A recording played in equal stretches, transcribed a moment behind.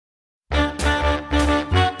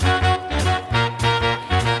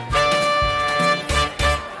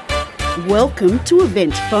Welcome to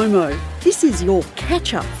Event FOMO. This is your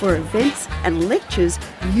catch-up for events and lectures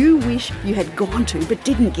you wish you had gone to but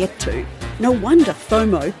didn't get to. No wonder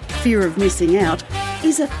FOMO, fear of missing out,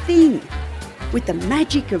 is a thing. With the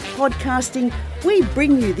magic of podcasting, we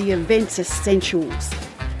bring you the event's essentials.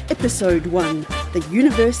 Episode 1, the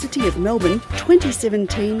University of Melbourne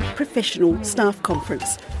 2017 Professional Staff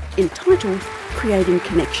Conference, entitled Creating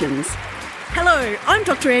Connections. Hello, I'm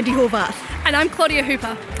Dr. Andy Horvath. And I'm Claudia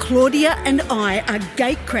Hooper. Claudia and I are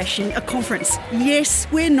gate-crashing a conference. Yes,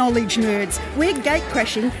 we're knowledge nerds. We're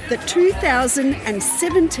gate-crashing the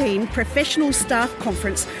 2017 Professional Staff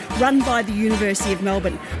Conference run by the University of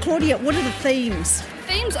Melbourne. Claudia, what are the themes?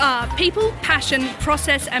 Themes are people, passion,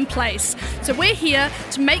 process and place. So we're here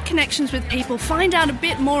to make connections with people, find out a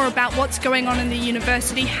bit more about what's going on in the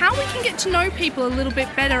university, how we can get to know people a little bit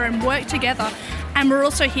better and work together. And we're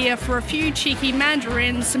also here for a few cheeky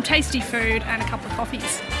mandarins, some tasty food and a couple of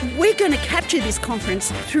coffees. We're going to capture this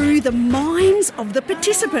conference through the minds of the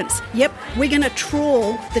participants. Yep, we're going to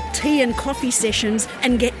trawl the tea and coffee sessions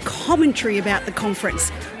and get commentary about the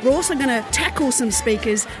conference. We're also going to tackle some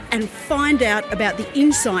speakers and find out about the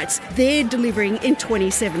insights they're delivering in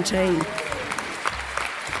 2017.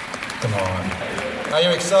 Come on. Are you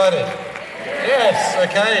excited? Yes,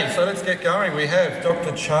 okay, so let's get going. We have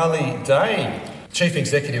Dr. Charlie Day, Chief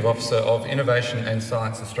Executive Officer of Innovation and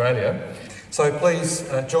Science Australia. So please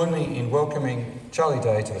join me in welcoming Charlie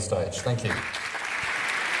Day to the stage. Thank you.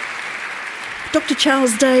 Dr.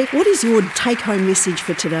 Charles Day, what is your take-home message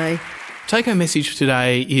for today? Take-home message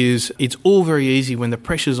today is it's all very easy when the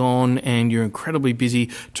pressure's on and you're incredibly busy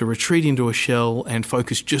to retreat into a shell and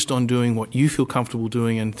focus just on doing what you feel comfortable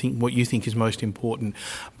doing and think what you think is most important.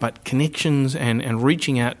 But connections and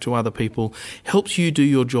reaching out to other people helps you do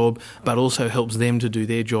your job, but also helps them to do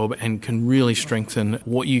their job and can really strengthen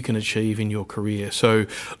what you can achieve in your career. So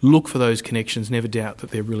look for those connections. Never doubt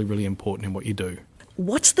that they're really, really important in what you do.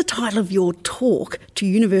 What's the title of your talk to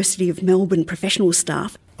University of Melbourne professional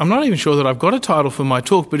staff? I'm not even sure that I've got a title for my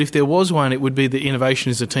talk, but if there was one, it would be that innovation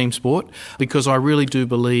is a team sport, because I really do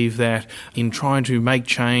believe that in trying to make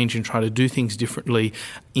change and try to do things differently,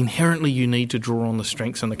 inherently you need to draw on the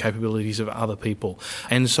strengths and the capabilities of other people.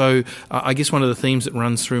 And so I guess one of the themes that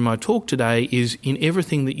runs through my talk today is in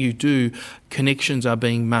everything that you do, connections are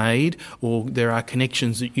being made, or there are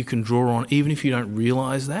connections that you can draw on even if you don't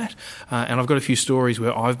realise that. And I've got a few stories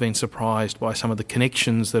where I've been surprised by some of the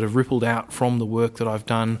connections that have rippled out from the work that I've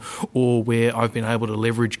done, or where I've been able to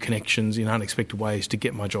leverage connections in unexpected ways to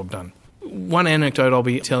get my job done. One anecdote I'll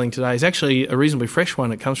be telling today is actually a reasonably fresh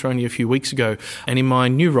one. It comes from only a few weeks ago. And in my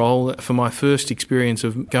new role, for my first experience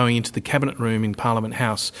of going into the Cabinet Room in Parliament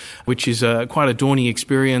House, which is quite a daunting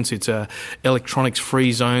experience. It's a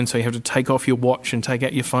electronics-free zone, so you have to take off your watch and take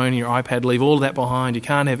out your phone and your iPad, leave all of that behind. You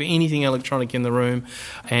can't have anything electronic in the room.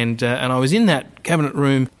 And I was in that Cabinet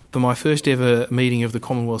Room for my first ever meeting of the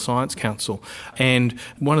Commonwealth Science Council. And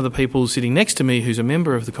one of the people sitting next to me, who's a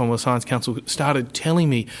member of the Commonwealth Science Council, started telling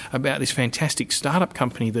me about this fantastic startup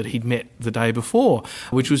company that he'd met the day before,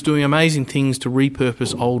 which was doing amazing things to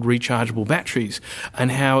repurpose old rechargeable batteries,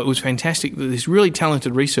 and how it was fantastic that this really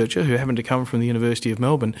talented researcher, who happened to come from the University of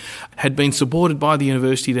Melbourne, had been supported by the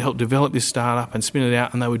university to help develop this startup and spin it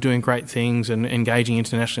out, and they were doing great things and engaging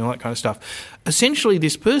internationally and all that kind of stuff. Essentially,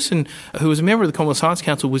 this person, who was a member of the Commonwealth Science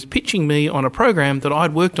Council, was pitching me on a program that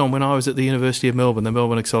I'd worked on when I was at the University of Melbourne, the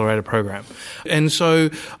Melbourne Accelerator Program. And so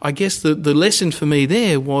I guess the lesson for me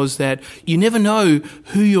there was that you never know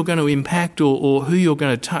who you're going to impact or who you're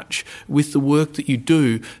going to touch with the work that you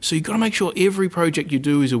do. So you've got to make sure every project you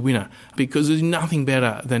do is a winner, because there's nothing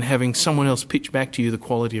better than having someone else pitch back to you the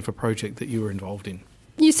quality of a project that you were involved in.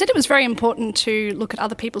 You said it was very important to look at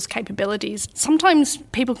other people's capabilities. Sometimes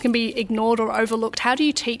people can be ignored or overlooked. How do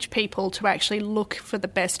you teach people to actually look for the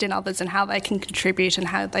best in others and how they can contribute and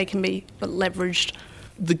how they can be leveraged?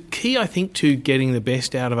 The key, I think, to getting the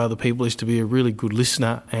best out of other people is to be a really good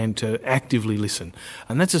listener and to actively listen.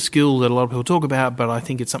 And that's a skill that a lot of people talk about, but I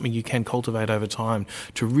think it's something you can cultivate over time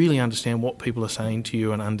to really understand what people are saying to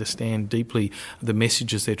you and understand deeply the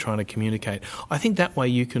messages they're trying to communicate. I think that way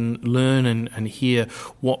you can learn and hear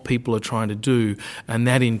what people are trying to do, and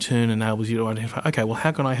that in turn enables you to identify, okay, well,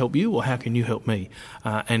 how can I help you or how can you help me?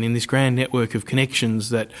 And in this grand network of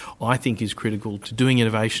connections that I think is critical to doing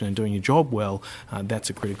innovation and doing your job well,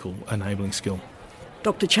 that's a critical enabling skill.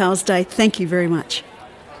 Dr. Charles Day, thank you very much.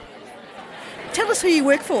 Tell us who you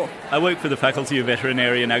work for. I work for the Faculty of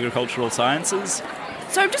Veterinary and Agricultural Sciences.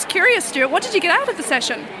 So I'm just curious, Stuart, what did you get out of the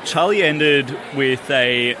session? Charlie ended with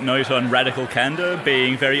a note on radical candour,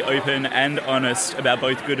 being very open and honest about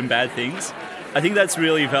both good and bad things. I think that's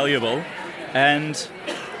really valuable. And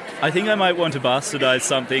I think I might want to bastardise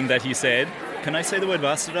something that he said. Can I say the word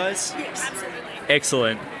bastardise? Yes, absolutely.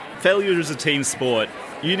 Excellent. Failure is a team sport.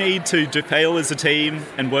 You need to fail as a team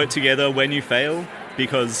and work together when you fail,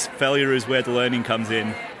 because failure is where the learning comes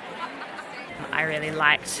in. I really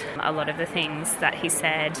liked a lot of the things that he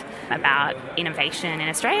said about innovation in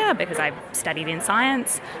Australia, because I studied in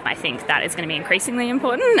science. I think that is going to be increasingly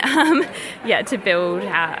important, to build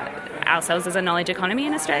ourselves as a knowledge economy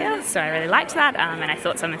in Australia. So I really liked that, and I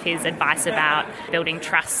thought some of his advice about building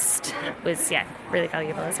trust was, really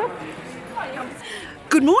valuable as well.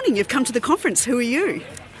 Good morning, you've come to the conference. Who are you?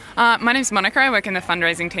 My name's Monica. I work in the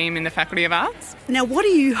fundraising team in the Faculty of Arts. Now, what are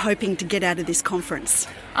you hoping to get out of this conference?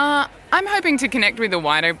 I'm hoping to connect with a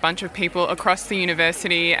wider bunch of people across the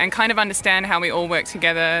university and kind of understand how we all work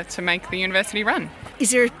together to make the university run.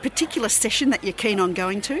 Is there a particular session that you're keen on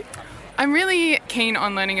going to? I'm really keen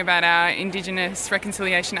on learning about our Indigenous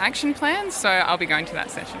Reconciliation Action Plan, so I'll be going to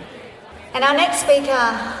that session. And our next speaker,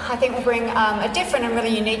 I think, will bring a different and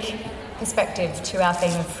really unique perspective to our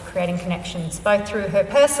theme of creating connections, both through her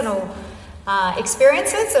personal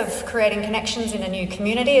experiences of creating connections in a new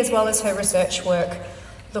community, as well as her research work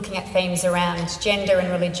looking at themes around gender and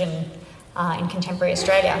religion in contemporary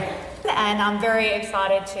Australia. And I'm very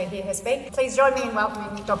excited to hear her speak. Please join me in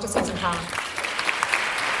welcoming Dr. Susan Carland.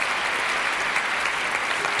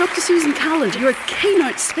 Dr. Susan Carland, you're a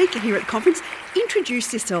keynote speaker here at the conference.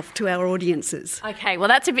 Introduce yourself to our audiences. Okay, well,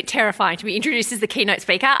 that's a bit terrifying to be introduced as the keynote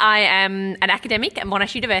speaker. I am an academic at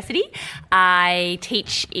Monash University. I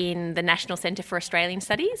teach in the National Centre for Australian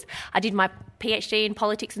Studies. I did my PhD in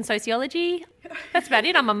politics and sociology. That's about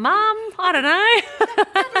it. I'm a mum. I don't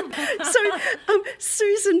know. So,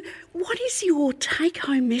 Susan, what is your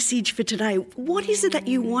take-home message for today? What is it that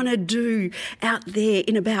you want to do out there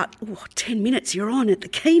in about 10 minutes? You're on at the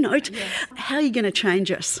keynote. Yes. How are you going to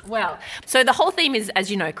change us? Well, so the whole theme is,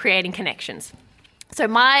 as you know, creating connections. So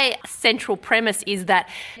my central premise is that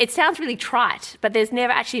it sounds really trite, but there's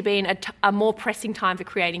never actually been a more pressing time for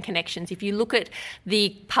creating connections. If you look at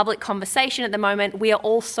the public conversation at the moment, we are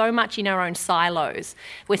all so much in our own silos.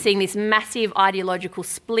 We're seeing this massive ideological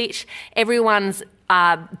split. Everyone's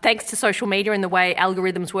thanks to social media and the way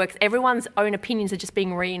algorithms work, everyone's own opinions are just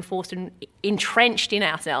being reinforced and entrenched in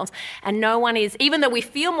ourselves. And no one is, even though we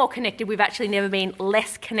feel more connected, we've actually never been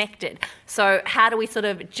less connected. So how do we sort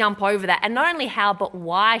of jump over that? And not only how, but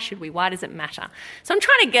why should we? Why does it matter? So I'm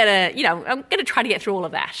trying to I'm going to try to get through all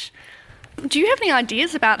of that. Do you have any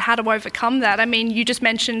ideas about how to overcome that? I mean, you just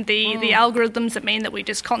mentioned the algorithms that mean that we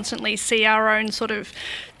just constantly see our own sort of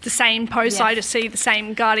the same posts. Yeah. I just see the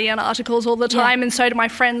same Guardian articles all the time, and so do my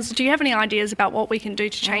friends. Do you have any ideas about what we can do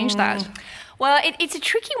to change that? Well, it's a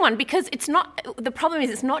tricky one because the problem is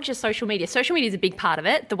it's not just social media. Social media is a big part of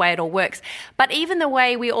it, the way it all works. But even the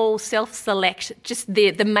way we all self-select just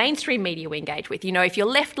the mainstream media we engage with. You know, if you're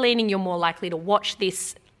left-leaning, you're more likely to watch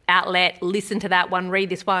this outlet, listen to that one, read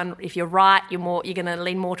this one. If you're right, you're going to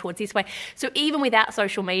lean more towards this way. So even without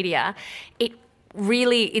social media,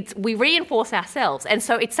 we reinforce ourselves, and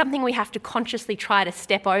so it's something we have to consciously try to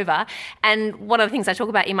step over. And one of the things I talk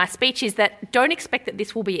about in my speech is that don't expect that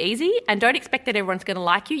this will be easy, and don't expect that everyone's going to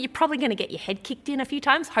like you. You're probably going to get your head kicked in a few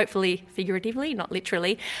times, hopefully figuratively, not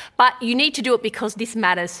literally, but you need to do it because this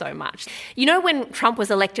matters so much. You know, when Trump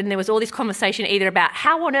was elected and there was all this conversation either about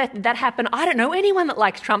how on earth did that happen? I don't know anyone that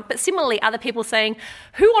likes Trump, but similarly other people saying,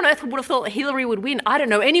 who on earth would have thought Hillary would win? I don't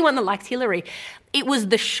know anyone that likes Hillary. It was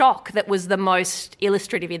the shock that was the most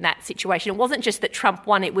illustrative in that situation. It wasn't just that Trump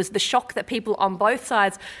won, it was the shock that people on both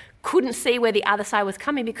sides couldn't see where the other side was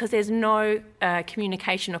coming because there's no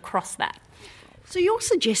communication across that. So you're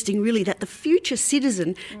suggesting really that the future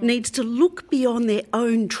citizen needs to look beyond their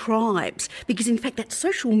own tribes, because in fact that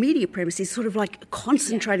social media premise is sort of like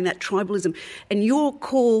concentrating that tribalism, and your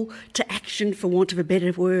call to action, for want of a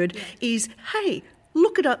better word, is, hey,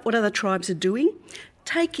 look at what other tribes are doing.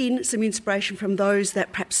 Take in some inspiration from those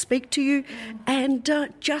that perhaps speak to you, and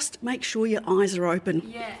just make sure your eyes are open.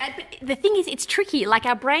 Yeah, but the thing is, it's tricky. Like,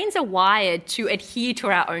 our brains are wired to adhere to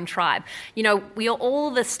our own tribe. You know, all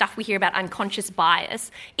the stuff we hear about unconscious bias,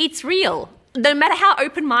 it's real. No matter how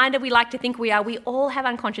open-minded we like to think we are, we all have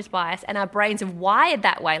unconscious bias, and our brains are wired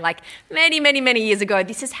that way. Like many, many, many years ago,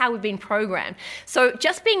 this is how we've been programmed. So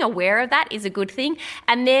just being aware of that is a good thing.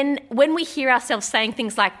 And then when we hear ourselves saying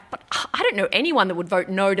things like, but I don't know anyone that would vote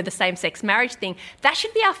no to the same-sex marriage thing, that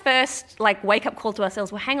should be our first wake-up call to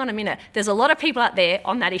ourselves. Well, hang on a minute. There's a lot of people out there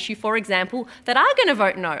on that issue, for example, that are going to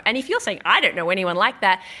vote no. And if you're saying, I don't know anyone like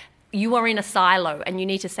that, you are in a silo, and you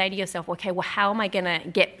need to say to yourself, okay, well, how am I going to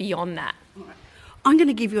get beyond that? I'm going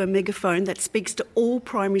to give you a megaphone that speaks to all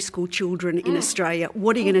primary school children in Australia.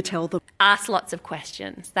 What are you going to tell them? Ask lots of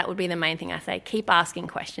questions. That would be the main thing I say. Keep asking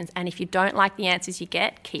questions. And if you don't like the answers you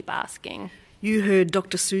get, keep asking. You heard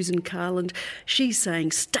Dr. Susan Carland. She's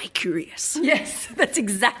saying stay curious. Yes, that's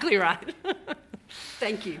exactly right.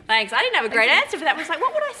 Thank you. Thanks. I didn't have a great answer for that. I was like,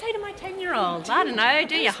 what would I say to my 10-year-old? I don't know,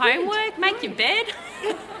 do your homework, make your bed.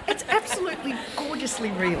 It's absolutely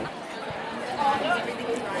gorgeously real.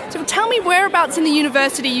 So tell me whereabouts in the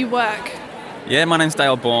university you work. Yeah, my name's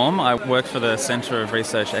Dale Baum. I work for the Centre of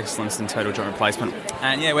Research Excellence in Total Joint Replacement.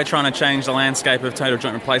 And yeah, we're trying to change the landscape of total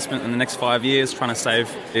joint replacement in the next 5 years, trying to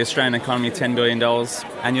save the Australian economy $10 billion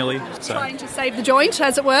annually. So. Trying to save the joint,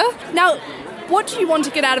 as it were. Now, what do you want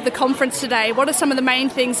to get out of the conference today? What are some of the main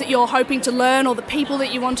things that you're hoping to learn, or the people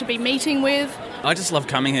that you want to be meeting with? I just love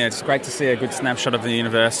coming here. It's great to see a good snapshot of the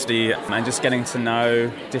university and just getting to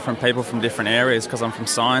know different people from different areas, because I'm from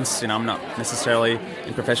science, I'm not necessarily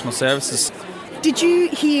in professional services. Did you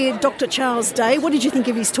hear Dr. Charles Day? What did you think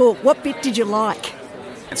of his talk? What bit did you like?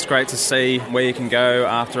 It's great to see where you can go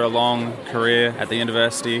after a long career at the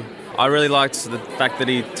university. I really liked the fact that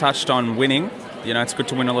he touched on winning. It's good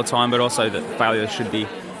to win all the time, but also that failure should be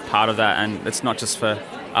part of that. And it's not just for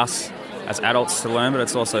us as adults to learn, but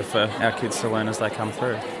it's also for our kids to learn as they come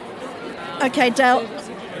through. Okay, Dale,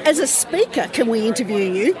 as a speaker, can we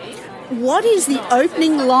interview you? What is the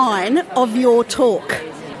opening line of your talk?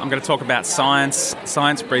 I'm going to talk about science.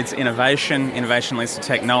 Science breeds innovation. Innovation leads to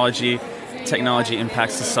technology. Technology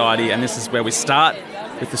impacts society. And this is where we start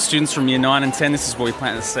with the students from Year 9 and 10. This is where we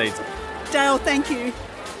plant the seeds. Dale, thank you.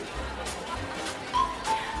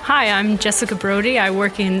 Hi, I'm Jessica Brody. I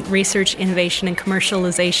work in research, innovation, and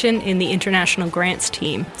commercialization in the International Grants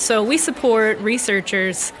team. So we support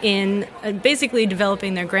researchers in basically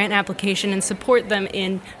developing their grant application and support them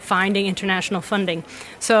in finding international funding.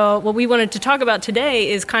 So what we wanted to talk about today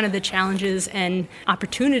is kind of the challenges and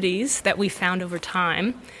opportunities that we found over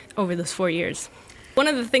time over those 4 years. One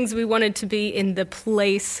of the things we wanted to be in the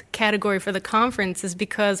place category for the conference is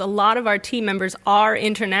because a lot of our team members are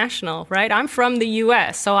international, right? I'm from the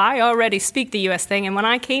US, so I already speak the US thing, and when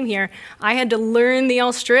I came here, I had to learn the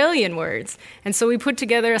Australian words. And so we put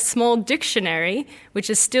together a small dictionary, which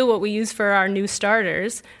is still what we use for our new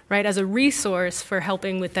starters, right, as a resource for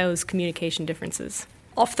helping with those communication differences.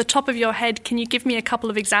 Off the top of your head, can you give me a couple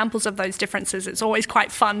of examples of those differences? It's always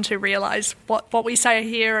quite fun to realise what we say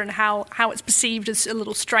here and how it's perceived as a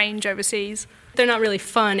little strange overseas. They're not really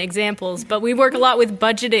fun examples, but we work a lot with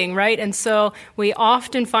budgeting, right? And so we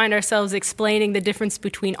often find ourselves explaining the difference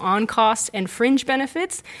between on-cost and fringe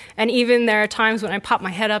benefits. And even there are times when I pop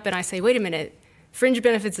my head up and I say, wait a minute, fringe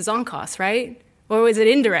benefits is on-cost, right? Or is it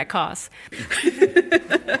indirect costs?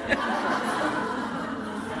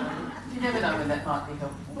 You never know when that might be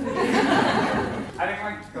helpful.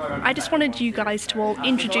 I just wanted you guys to all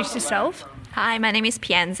introduce yourself. Hi, my name is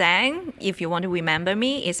Pian Zhang. If you want to remember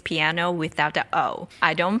me, it's piano without the O.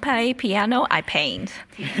 I don't play piano, I paint.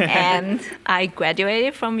 And I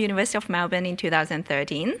graduated from University of Melbourne in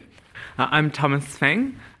 2013. I'm Thomas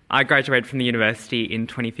Feng. I graduated from the university in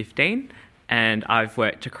 2015, and I've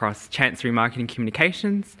worked across Chancery Marketing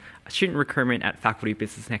Communications, student recruitment at Faculty of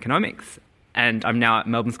Business and Economics, and I'm now at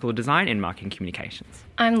Melbourne School of Design in Marketing Communications.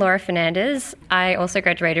 I'm Laura Fernandez. I also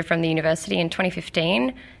graduated from the university in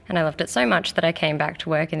 2015, and I loved it so much that I came back to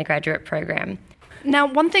work in the graduate program. Now,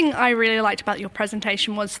 one thing I really liked about your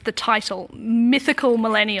presentation was the title, Mythical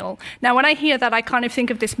Millennial. Now, when I hear that, I kind of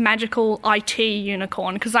think of this magical IT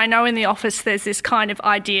unicorn, because I know in the office there's this kind of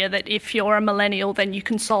idea that if you're a millennial, then you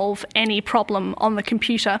can solve any problem on the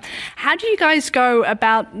computer. How do you guys go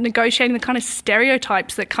about negotiating the kind of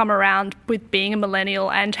stereotypes that come around with being a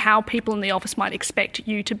millennial and how people in the office might expect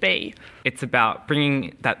you to be? It's about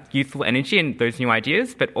bringing that youthful energy and those new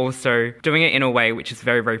ideas, but also doing it in a way which is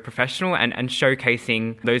very, very professional and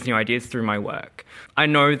showcasing those new ideas through my work. I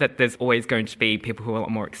know that there's always going to be people who are a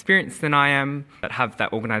lot more experienced than I am, that have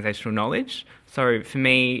that organisational knowledge. So for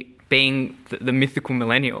me, being the mythical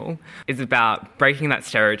millennial is about breaking that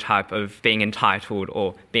stereotype of being entitled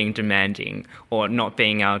or being demanding or not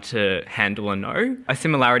being able to handle a no. A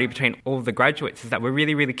similarity between all of the graduates is that we're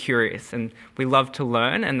really, really curious and we love to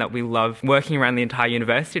learn, and that we love working around the entire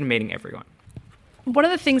university and meeting everyone. One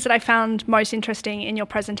of the things that I found most interesting in your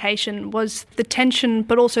presentation was the tension,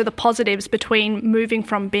 but also the positives between moving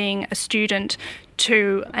from being a student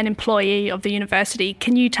to an employee of the university.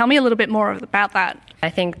 Can you tell me a little bit more about that? I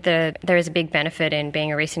think that there is a big benefit in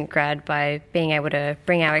being a recent grad by being able to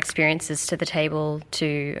bring our experiences to the table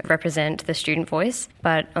to represent the student voice.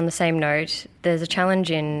 But on the same note, there's a challenge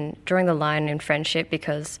in drawing the line in friendship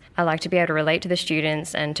because I like to be able to relate to the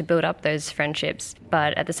students and to build up those friendships.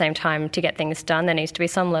 But at the same time, to get things done, there needs to be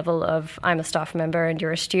some level of I'm a staff member and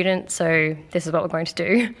you're a student, so this is what we're going to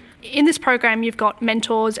do. In this program, you've got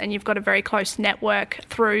mentors and you've got a very close network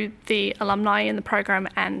through the alumni in the program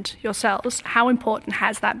and yourselves. How important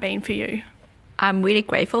has that been for you? I'm really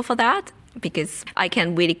grateful for that because I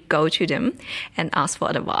can really go to them and ask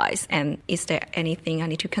for advice. And is there anything I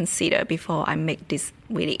need to consider before I make this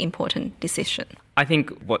really important decision? I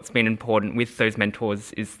think what's been important with those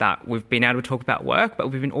mentors is that we've been able to talk about work, but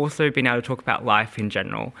we've also been able to talk about life in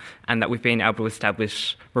general, and that we've been able to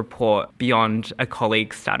establish rapport beyond a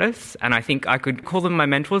colleague status. And I think I could call them my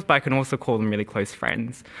mentors, but I can also call them really close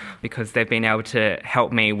friends because they've been able to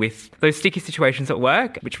help me with those sticky situations at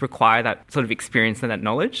work, which require that sort of experience and that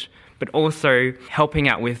knowledge, but also helping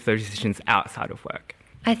out with those decisions outside of work.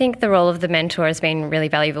 I think the role of the mentor has been really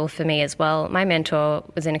valuable for me as well. My mentor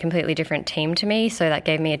was in a completely different team to me, so that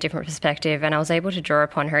gave me a different perspective, and I was able to draw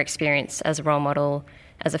upon her experience as a role model,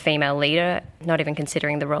 as a female leader, not even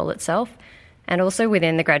considering the role itself. And also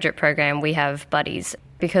within the graduate program, we have buddies.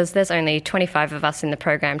 Because there's only 25 of us in the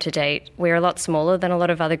program to date, we're a lot smaller than a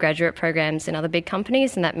lot of other graduate programs in other big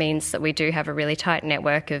companies, and that means that we do have a really tight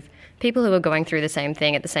network of people who are going through the same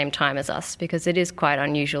thing at the same time as us, because it is quite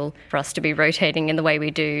unusual for us to be rotating in the way we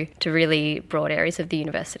do to really broad areas of the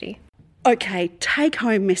university. Okay,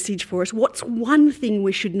 take-home message for us. What's one thing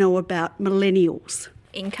we should know about millennials?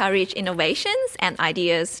 Encourage innovations and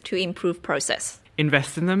ideas to improve process.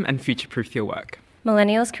 Invest in them and future-proof your work.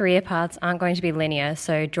 Millennials' career paths aren't going to be linear,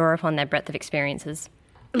 so draw upon their breadth of experiences.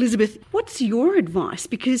 Elizabeth, what's your advice?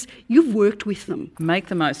 Because you've worked with them. Make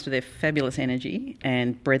the most of their fabulous energy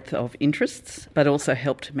and breadth of interests, but also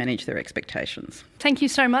help to manage their expectations. Thank you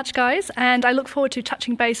so much, guys, and I look forward to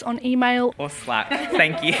touching base on email. Or Slack.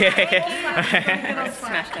 Thank you.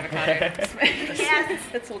 Smashed avocado. Yes,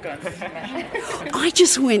 that's all gone. I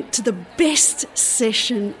just went to the best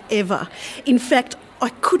session ever. In fact, I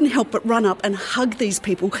couldn't help but run up and hug these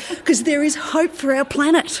people because there is hope for our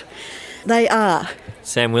planet. They are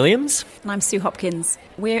Sam Williams. And I'm Sue Hopkins.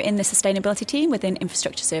 We're in the sustainability team within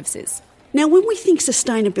Infrastructure Services. Now, when we think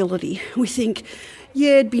sustainability, we think,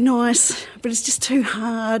 yeah, it'd be nice, but it's just too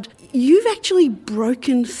hard. You've actually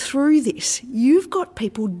broken through this. You've got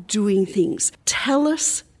people doing things. Tell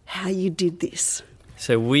us how you did this.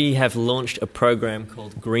 So we have launched a program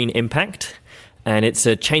called Green Impact. And it's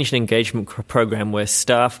a change and engagement program where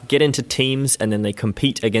staff get into teams and then they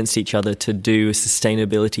compete against each other to do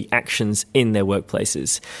sustainability actions in their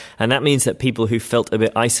workplaces. And that means that people who felt a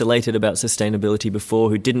bit isolated about sustainability before,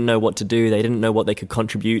 who didn't know what to do, they didn't know what they could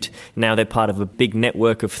contribute, now they're part of a big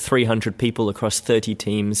network of 300 people across 30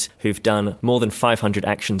 teams who've done more than 500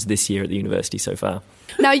 actions this year at the university so far.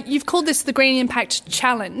 Now, you've called this the Green Impact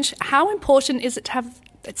Challenge. How important is it to have,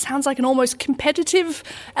 it sounds like an almost competitive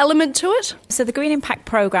element to it? So the Green Impact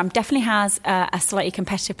Programme definitely has a slightly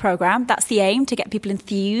competitive programme. That's the aim, to get people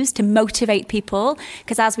enthused, to motivate people,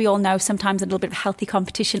 because as we all know, sometimes a little bit of healthy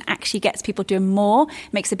competition actually gets people doing more,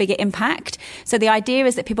 makes a bigger impact. So the idea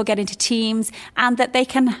is that people get into teams and that they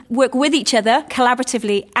can work with each other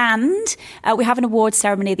collaboratively, and we have an awards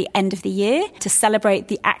ceremony at the end of the year to celebrate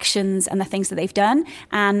the actions and the things that they've done,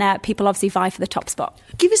 and people obviously vie for the top spot.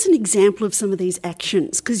 Give us an example of some of these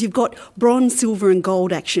actions, because you've got bronze, silver and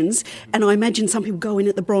gold actions, and I imagine some people go in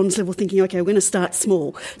at the bronze level thinking, okay, we're going to start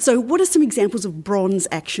small. So what are some examples of bronze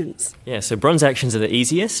actions? Yeah, so bronze actions are the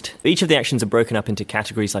easiest. Each of the actions are broken up into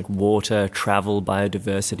categories like water, travel,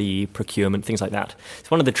 biodiversity, procurement, things like that. So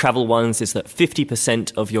one of the travel ones is that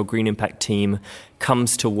 50% of your Green Impact team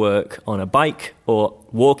comes to work on a bike or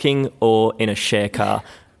walking or in a share car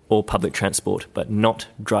or public transport, but not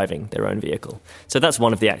driving their own vehicle. So that's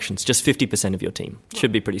one of the actions, just 50% of your team.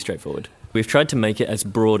 Should be pretty straightforward. We've tried to make it as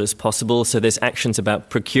broad as possible, so there's actions about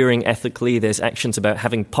procuring ethically, there's actions about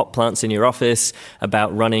having pot plants in your office,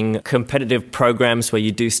 about running competitive programs where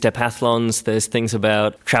you do stepathlons, there's things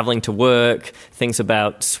about travelling to work, things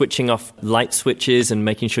about switching off light switches and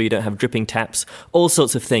making sure you don't have dripping taps, all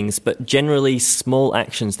sorts of things, but generally small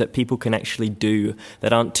actions that people can actually do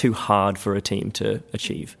that aren't too hard for a team to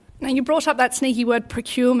achieve. Now, you brought up that sneaky word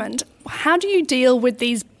procurement. How do you deal with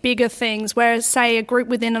these bigger things where, say, a group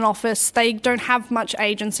within an office, they don't have much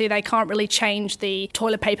agency, they can't really change the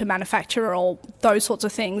toilet paper manufacturer or those sorts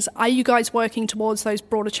of things? Are you guys working towards those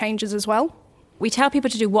broader changes as well? We tell people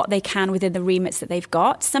to do what they can within the remits that they've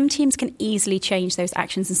got. Some teams can easily change those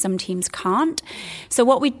actions and some teams can't. So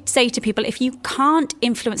what we say to people, if you can't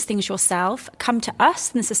influence things yourself, come to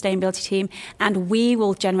us in the sustainability team and we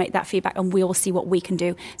will generate that feedback and we will see what we can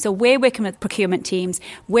do. So we're working with procurement teams,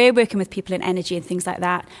 we're working with people in energy and things like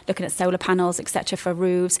that, looking at solar panels, etc. for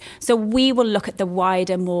roofs. So we will look at the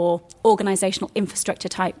wider, more organisational infrastructure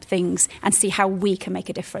type things and see how we can make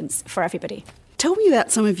a difference for everybody. Tell me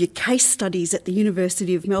about some of your case studies at the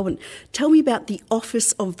University of Melbourne. Tell me about the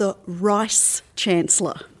Office of the Rice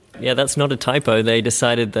Chancellor. Yeah, that's not a typo. They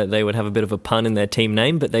decided that they would have a bit of a pun in their team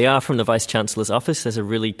name, but they are from the Vice-Chancellor's office. There's a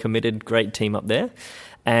really committed, great team up there.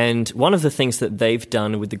 And one of the things that they've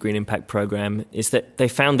done with the Green Impact Program is that they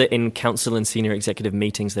found that in council and senior executive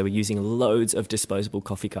meetings, they were using loads of disposable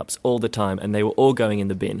coffee cups all the time, and they were all going in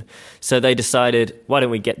the bin. So they decided, why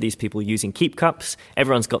don't we get these people using keep cups?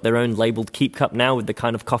 Everyone's got their own labelled keep cup now with the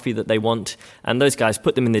kind of coffee that they want. And those guys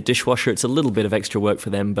put them in the dishwasher. It's a little bit of extra work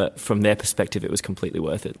for them, but from their perspective, it was completely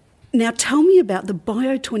worth it. Now tell me about the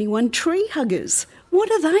Bio21 tree huggers.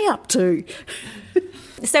 What are they up to?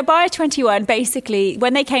 So Bio21, basically,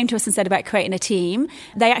 when they came to us and said about creating a team,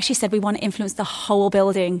 they actually said we want to influence the whole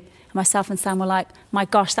building. Myself and Sam were like, my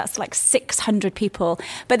gosh, that's like 600 people.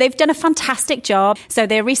 But they've done a fantastic job. So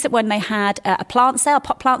their recent one, they had a plant sale,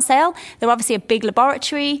 pot plant sale. They're obviously a big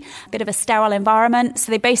laboratory, a bit of a sterile environment. So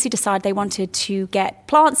they basically decided they wanted to get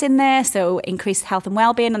plants in there, so increase health and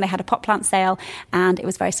well-being, and they had a pot plant sale, and it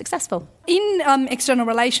was very successful. In external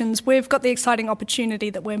relations, we've got the exciting opportunity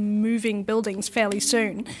that we're moving buildings fairly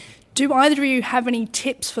soon. Do either of you have any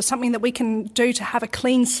tips for something that we can do to have a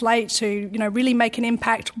clean slate to, really make an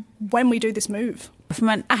impact when we do this move? From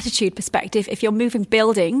an attitude perspective, if you're moving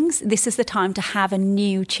buildings, this is the time to have a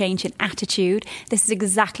new change in attitude. This is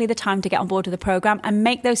exactly the time to get on board with the programme and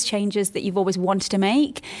make those changes that you've always wanted to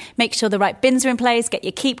make. Make sure the right bins are in place, get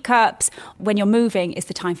your keep cups. When you're moving, it's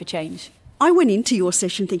the time for change. I went into your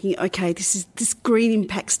session thinking, okay, this green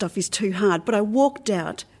impact stuff is too hard, but I walked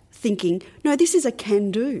out thinking, no, this is a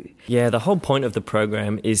can-do. Yeah, the whole point of the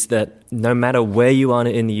program is that no matter where you are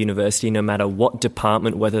in the university, no matter what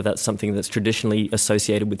department, whether that's something that's traditionally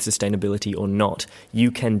associated with sustainability or not,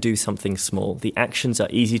 you can do something small. The actions are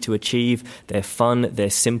easy to achieve, they're fun,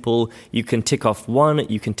 they're simple. You can tick off 1,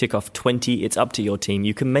 you can tick off 20, it's up to your team.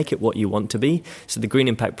 You can make it what you want to be. So the Green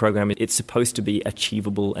Impact Program, it's supposed to be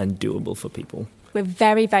achievable and doable for people. We're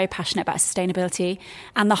very, very passionate about sustainability.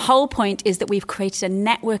 And the whole point is that we've created a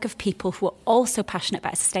network of people who are also passionate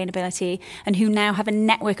about sustainability and who now have a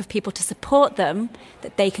network of people to support them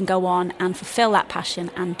that they can go on and fulfil that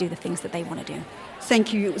passion and do the things that they want to do.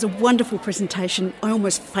 Thank you. It was a wonderful presentation. I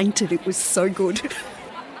almost fainted. It was so good.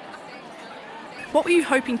 What were you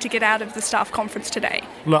hoping to get out of the staff conference today?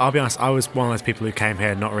 Look, I'll be honest, I was one of those people who came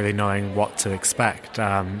here not really knowing what to expect.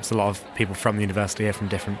 There's a lot of people from the university here from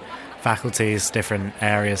different faculties, different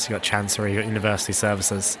areas. You've got Chancery, you've got University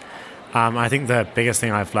Services. I think the biggest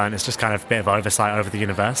thing I've learned is just kind of a bit of oversight over the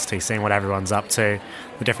university, seeing what everyone's up to,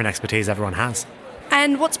 the different expertise everyone has.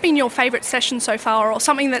 And what's been your favourite session so far, or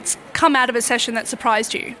something that's come out of a session that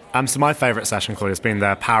surprised you? So my favourite session, Claudia, has been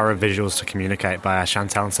the Power of Visuals to Communicate by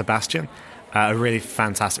Chantel and Sebastian. A really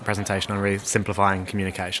fantastic presentation on really simplifying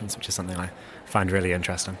communications, which is something I find really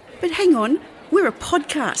interesting. But hang on, we're a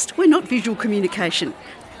podcast. We're not visual communication.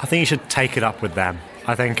 I think you should take it up with them.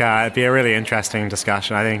 I think it'd be a really interesting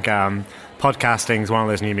discussion. I think podcasting is one of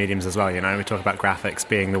those new mediums as well. We talk about graphics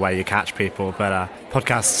being the way you catch people, but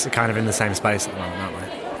podcasts are kind of in the same space at the moment, aren't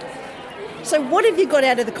they? So what have you got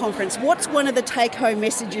out of the conference? What's one of the take-home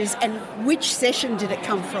messages and which session did it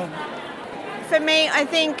come from? For me, I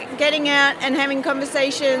think getting out and having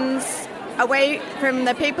conversations away from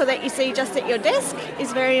the people that you see just at your desk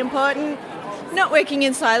is very important. Not working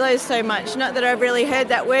in silos so much. Not that I've really heard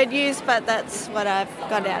that word used, but that's what I've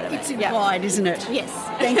got out of it. It's implied, isn't it? Yes.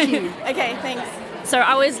 Thank you. Okay, thanks. So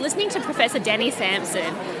I was listening to Professor Danny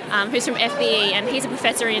Sampson, who's from FBE, and he's a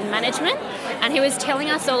professor in management, and he was telling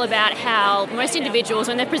us all about how most individuals,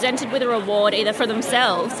 when they're presented with a reward either for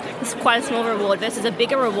themselves, it's quite a small reward, versus a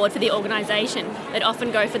bigger reward for the organisation, they'd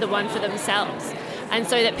often go for the one for themselves. And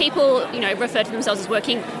so that people, refer to themselves as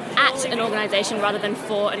working at an organisation rather than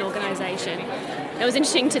for an organisation. It was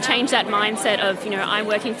interesting to change that mindset of, I'm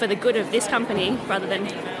working for the good of this company rather than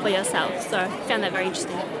for yourself. So I found that very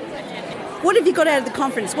interesting. What have you got out of the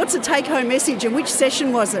conference? What's the take-home message and which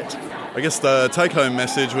session was it? I guess the take-home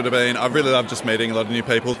message would have been, I really loved just meeting a lot of new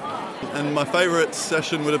people. And my favourite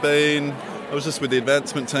session would have been, I was just with the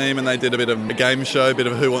advancement team and they did a bit of a game show, a bit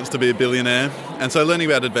of Who Wants to Be a Billionaire. And so learning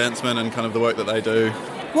about advancement and kind of the work that they do.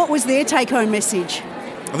 What was their take-home message?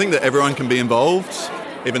 I think that everyone can be involved,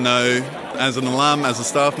 even though as an alum, as a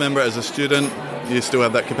staff member, as a student, you still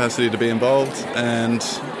have that capacity to be involved and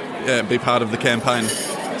be part of the campaign.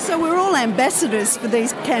 So we're all ambassadors for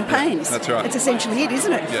these campaigns. That's right. That's essentially it,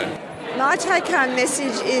 isn't it? Yeah. My take-home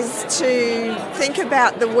message is to think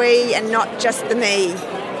about the we and not just the me.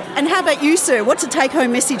 And how about you, sir? What's a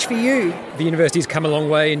take-home message for you? The university's come a long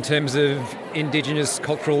way in terms of Indigenous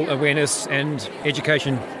cultural awareness and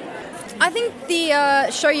education. I think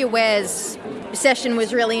the Show Your Wares session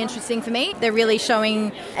was really interesting for me. They're really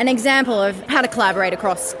showing an example of how to collaborate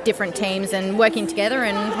across different teams and working together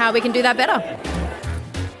and how we can do that better.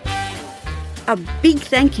 A big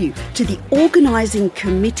thank you to the organising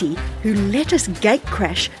committee who let us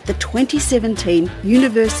gatecrash the 2017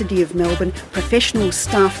 University of Melbourne Professional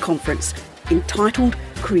Staff Conference entitled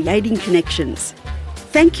Creating Connections.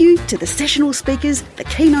 Thank you to the sessional speakers, the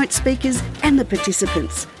keynote speakers and the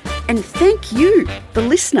participants. And thank you, the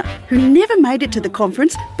listener, who never made it to the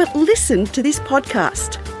conference but listened to this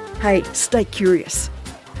podcast. Hey, stay curious.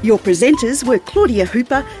 Your presenters were Claudia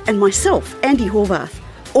Hooper and myself, Andy Horvath.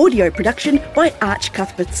 Audio production by Arch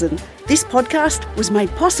Cuthbertson. This podcast was made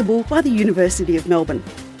possible by the University of Melbourne.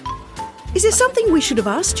 Is there something we should have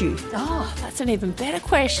asked you? Oh, that's an even better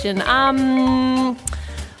question.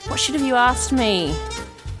 What should have you asked me?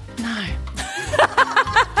 No.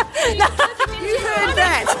 You heard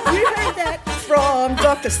that from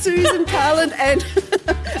Dr. Susan Carland and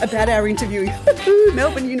about our interview.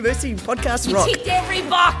 Melbourne University podcast rock. You ticked every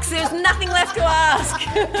box. There's nothing left to ask.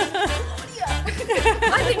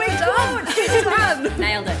 I think we're done.